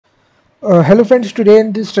Hello friends, today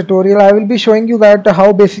in this tutorial I will be showing you that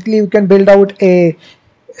how basically you can build out a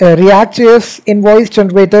React.js invoice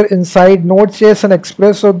generator inside Node.js and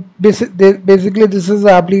Express. So basically this is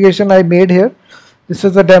the application I made here. This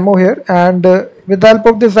is a demo here, and with the help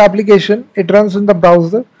of this application, it runs in the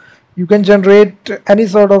browser. You can generate any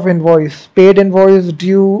sort of invoice, paid invoice,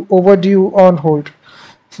 due, overdue, on hold.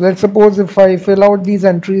 So let's suppose if I fill out these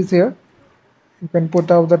entries here, you can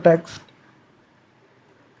put out the text,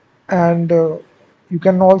 and you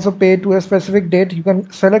can also pay to a specific date. You can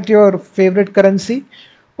select your favorite currency.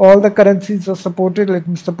 All the currencies are supported. Let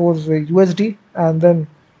me suppose USD, and then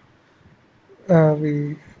uh,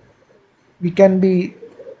 we we can be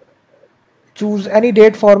choose any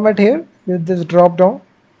date format here with this drop down,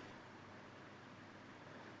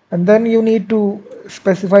 and then you need to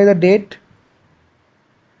specify the date.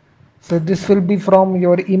 So this will be from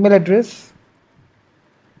your email address,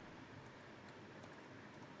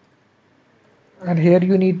 and here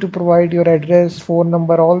you need to provide your address, phone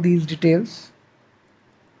number, all these details.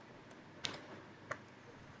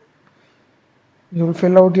 You will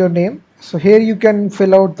fill out your name. So here you can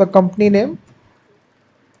fill out the company name.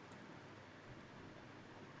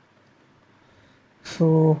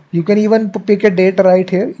 So you can even pick a date right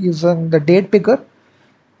here using the date picker.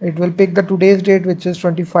 It will pick the today's date, which is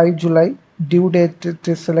 25 July. Due date, it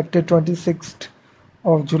is selected 26th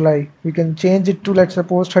of July. We can change it to, let's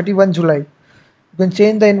suppose, 31 July. You can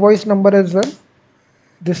change the invoice number as well,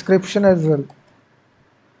 description as well.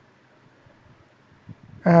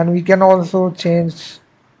 And we can also change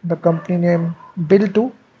the company name bill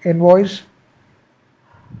to invoice.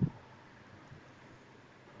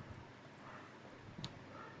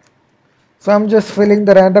 So I'm just filling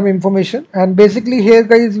the random information, and basically here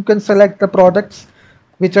guys you can select the products,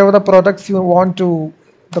 whichever the products you want to,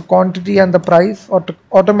 the quantity and the price, or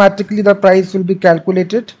automatically the price will be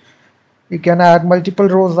calculated. You can add multiple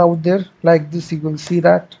rows out there like this, you will see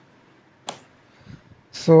that.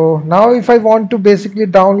 So now if I want to basically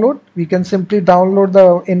download, we can simply download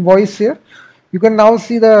the invoice here. You can now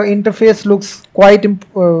see the interface looks quite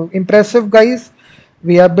impressive guys.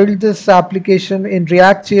 We have built this application in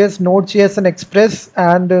React.js, Node.js and Express,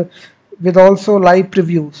 and with also live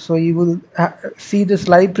preview. So you will see this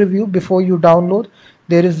live preview before you download.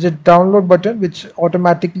 There is the download button which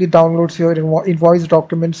automatically downloads your invoice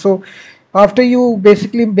document. So after you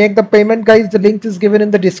basically make the payment guys, the link is given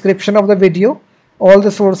in the description of the video, all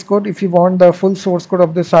the source code if you want the full source code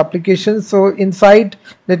of this application. So inside,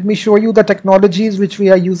 let me show you the technologies which we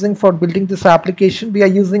are using for building this application. We are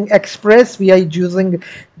using Express, we are using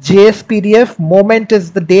jsPDF. Moment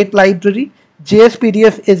is the date library.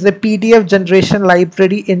 jsPDF is a PDF generation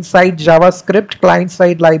library inside JavaScript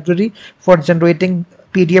client-side library for generating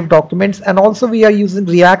PDF documents, and also we are using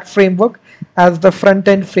React framework as the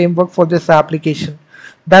front-end framework for this application.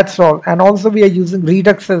 That's all. And also we are using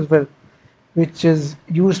Redux as well, which is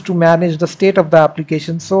used to manage the state of the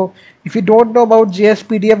application. So if you don't know about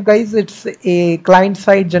jsPDF guys, it's a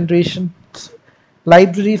client-side generation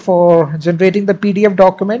library for generating the PDF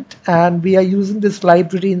document, and we are using this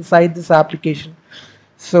library inside this application.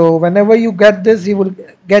 So whenever you get this, you will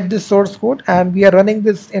get this source code, and we are running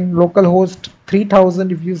this in localhost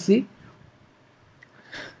 3000. If you see,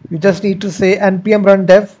 you just need to say npm run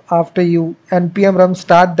dev after you npm run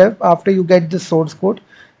start dev after you get this source code,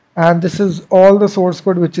 and this is all the source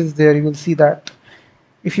code which is there. You will see that.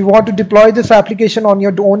 If you want to deploy this application on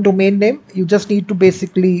your own domain name, you just need to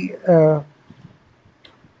basically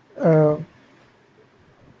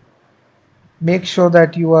make sure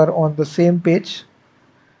that you are on the same page.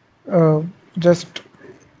 Just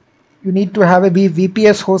you need to have a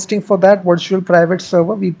VPS hosting for that, virtual private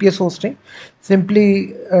server, VPS hosting.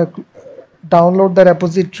 Simply download the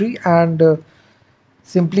repository, and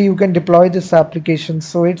simply you can deploy this application.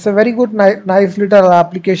 So it's a very good nice little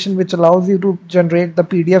application which allows you to generate the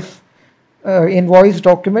PDF invoice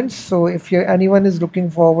documents. So if anyone is looking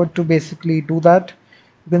forward to basically do that,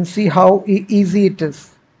 you can see how easy it is.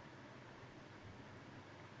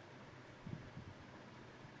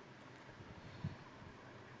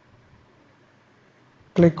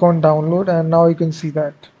 Click on download, and now you can see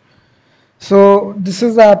that. So this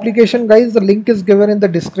is the application guys. The link is given in the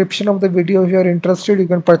description of the video. If you are interested, you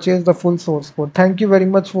can purchase the full source code. Thank you very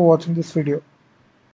much for watching this video.